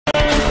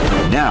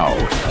Now,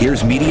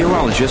 here's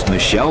meteorologist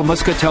Michelle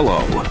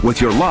Muscatello with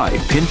your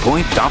live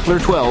Pinpoint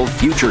Doppler 12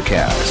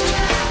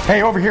 Futurecast.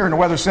 Hey, over here in the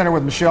Weather Center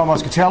with Michelle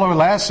Muscatello. The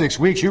last 6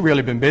 weeks, you've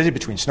really been busy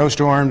between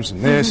snowstorms and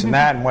this and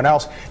that and what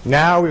else.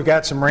 Now we've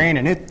got some rain,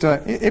 and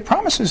it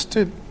promises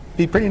to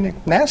be pretty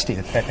nasty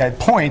at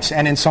points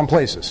and in some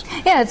places.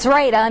 Yeah, that's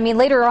right. I mean,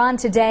 later on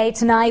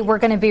tonight, we're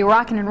going to be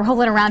rocking and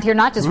rolling around here.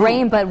 Not just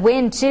rain, but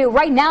wind, too.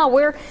 Right now,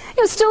 we're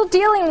still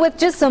dealing with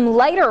just some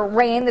lighter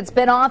rain that's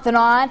been off and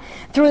on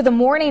through the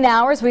morning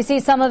hours. We see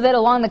some of it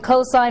along the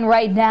coastline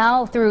right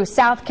now through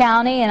South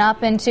County and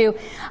up into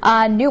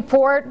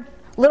Newport.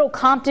 Little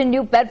Compton,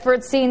 New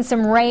Bedford, seeing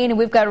some rain.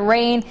 We've got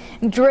rain,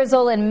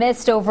 drizzle, and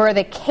mist over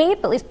the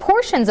Cape, at least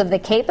portions of the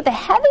Cape, but the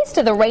heaviest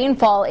of the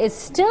rainfall is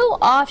still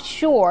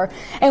offshore,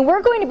 and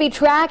we're going to be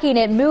tracking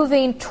it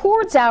moving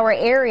towards our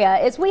area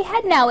as we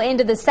head now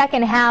into the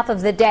second half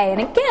of the day.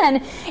 And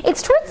again,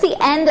 it's towards the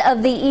end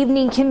of the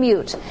evening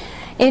commute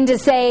into,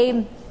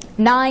 say,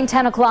 9,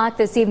 10 o'clock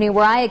this evening,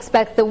 where I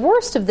expect the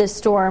worst of this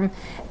storm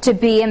to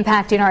be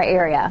impacting our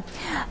area.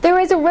 There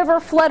is a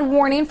river flood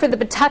warning for the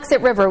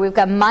Patuxent River. We've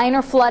got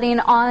minor flooding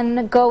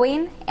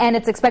ongoing, and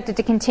it's expected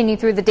to continue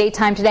through the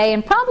daytime today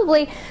and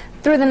probably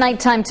through the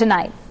nighttime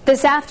tonight.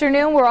 This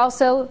afternoon, we're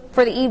also,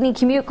 for the evening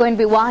commute, going to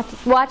be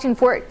watching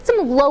for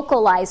some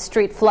localized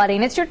street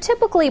flooding. It's your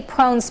typically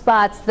prone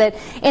spots that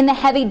in the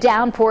heavy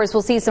downpours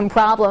we'll see some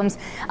problems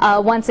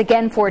once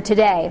again for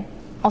today.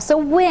 Also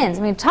winds.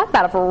 I mean, talk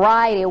about a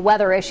variety of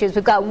weather issues.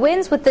 We've got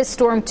winds with this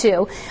storm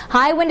too.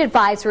 High wind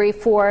advisory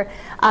for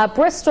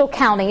Bristol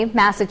County,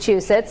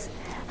 Massachusetts.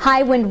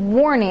 High wind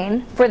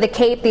warning for the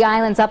Cape, the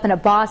islands up into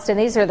Boston.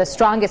 These are the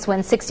strongest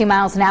winds, 60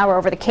 miles an hour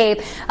over the Cape,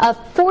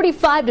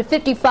 45 to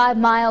 55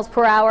 miles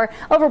per hour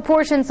over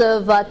portions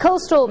of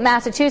coastal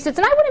Massachusetts.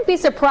 And I wouldn't be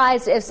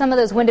surprised if some of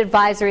those wind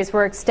advisories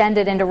were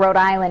extended into Rhode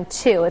Island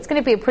too. It's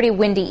going to be a pretty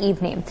windy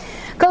evening.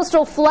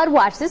 Coastal flood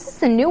watch. This is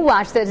the new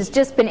watch that has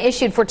just been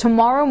issued for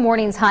tomorrow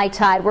morning's high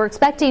tide. We're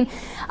expecting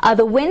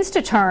the winds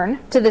to turn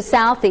to the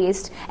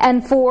southeast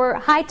and for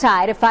high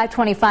tide at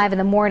 5:25 in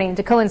the morning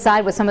to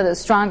coincide with some of those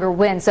stronger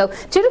winds. So 2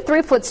 to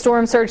 3 foot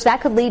storm surge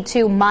that could lead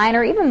to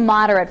minor, even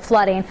moderate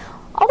flooding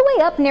all the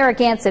way up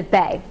Narragansett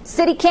Bay.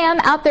 City Cam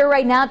out there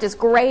right now, just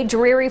gray,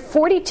 dreary,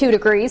 42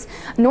 degrees.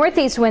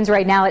 Northeast winds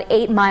right now at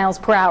 8 miles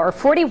per hour.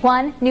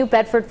 41 New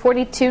Bedford,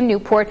 42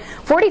 Newport,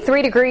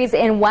 43 degrees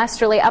in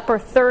Westerly, upper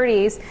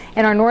 30s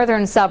in our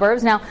northern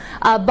suburbs. Now,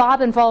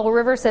 Bob in Fall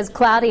River says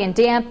cloudy and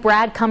damp.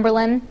 Brad,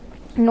 Cumberland,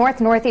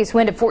 northeast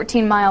wind at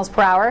 14 miles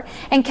per hour.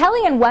 And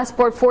Kelly in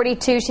Westport,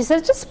 42, she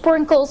says just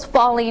sprinkles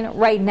falling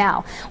right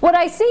now. What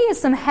I see is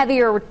some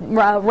heavier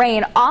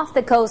rain off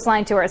the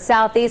coastline to our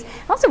southeast.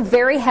 Also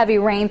very heavy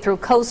rain through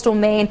coastal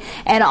Maine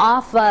and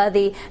off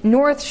the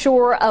north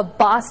shore of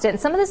Boston.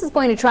 Some of this is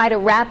going to try to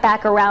wrap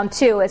back around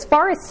too. As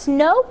far as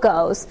snow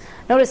goes,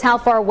 notice how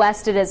far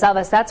west it is of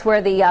us. That's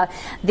where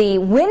the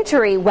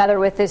wintry weather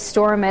with this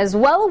storm is,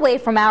 well away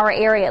from our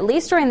area, at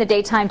least during the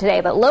daytime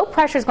today. But low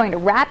pressure is going to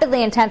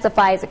rapidly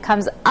intensify as it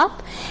comes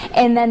up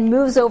and then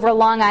moves over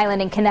Long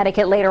Island and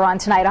Connecticut later on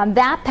tonight. On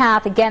that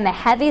path, again, the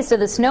heaviest of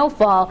the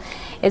snowfall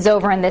is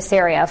over in this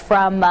area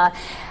from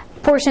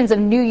portions of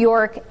New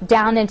York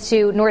down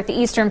into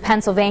northeastern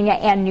Pennsylvania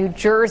and New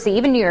Jersey.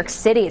 Even New York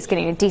City is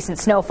getting a decent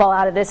snowfall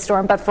out of this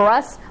storm. But for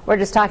us, we're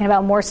just talking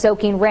about more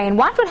soaking rain.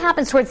 Watch what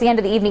happens towards the end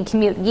of the evening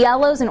commute.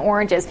 Yellows and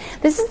oranges.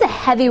 This is the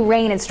heavy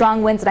rain and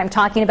strong winds that I'm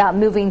talking about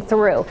moving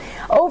through.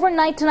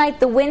 Overnight tonight,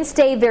 the winds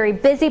stay very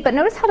busy, but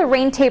notice how the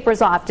rain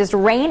tapers off. Just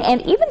rain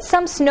and even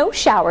some snow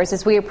showers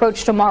as we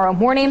approach tomorrow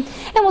morning.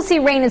 And we'll see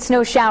rain and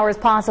snow showers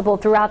possible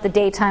throughout the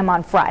daytime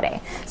on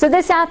Friday. So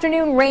this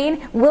afternoon,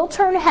 rain will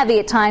turn heavy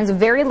at times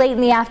very late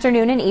in the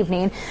afternoon and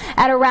evening.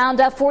 At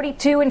around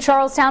 42 in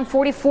Charlestown,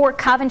 44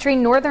 Coventry,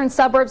 northern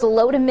suburbs,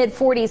 low to mid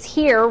 40s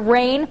here.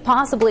 Rain,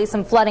 possibly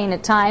some flooding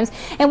at times,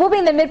 and we'll be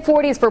in the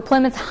mid-40s for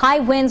Plymouth. High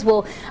winds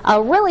will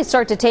really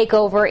start to take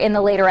over in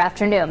the later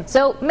afternoon.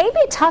 So maybe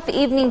a tough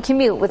evening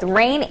commute with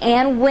rain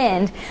and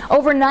wind.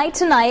 Overnight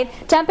tonight,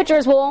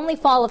 temperatures will only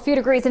fall a few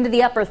degrees into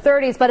the upper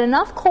 30s, but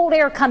enough cold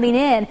air coming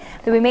in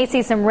that we may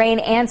see some rain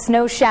and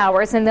snow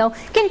showers, and they'll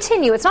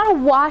continue. It's not a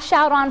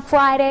washout on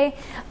Friday,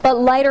 but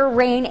lighter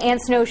rain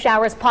and snow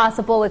showers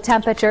possible with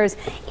temperatures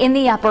in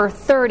the upper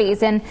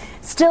 30s, and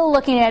still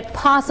looking at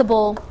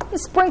possible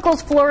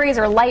sprinkles, flurries,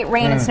 or light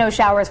rain and snow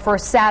showers for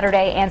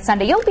Saturday and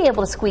Sunday. You'll be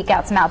able to squeak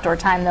out some outdoor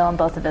time, though, on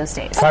both of those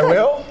days. I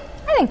will?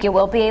 I think you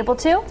will be able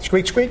to.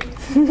 Squeak, squeak.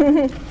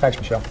 Thanks,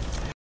 Michelle.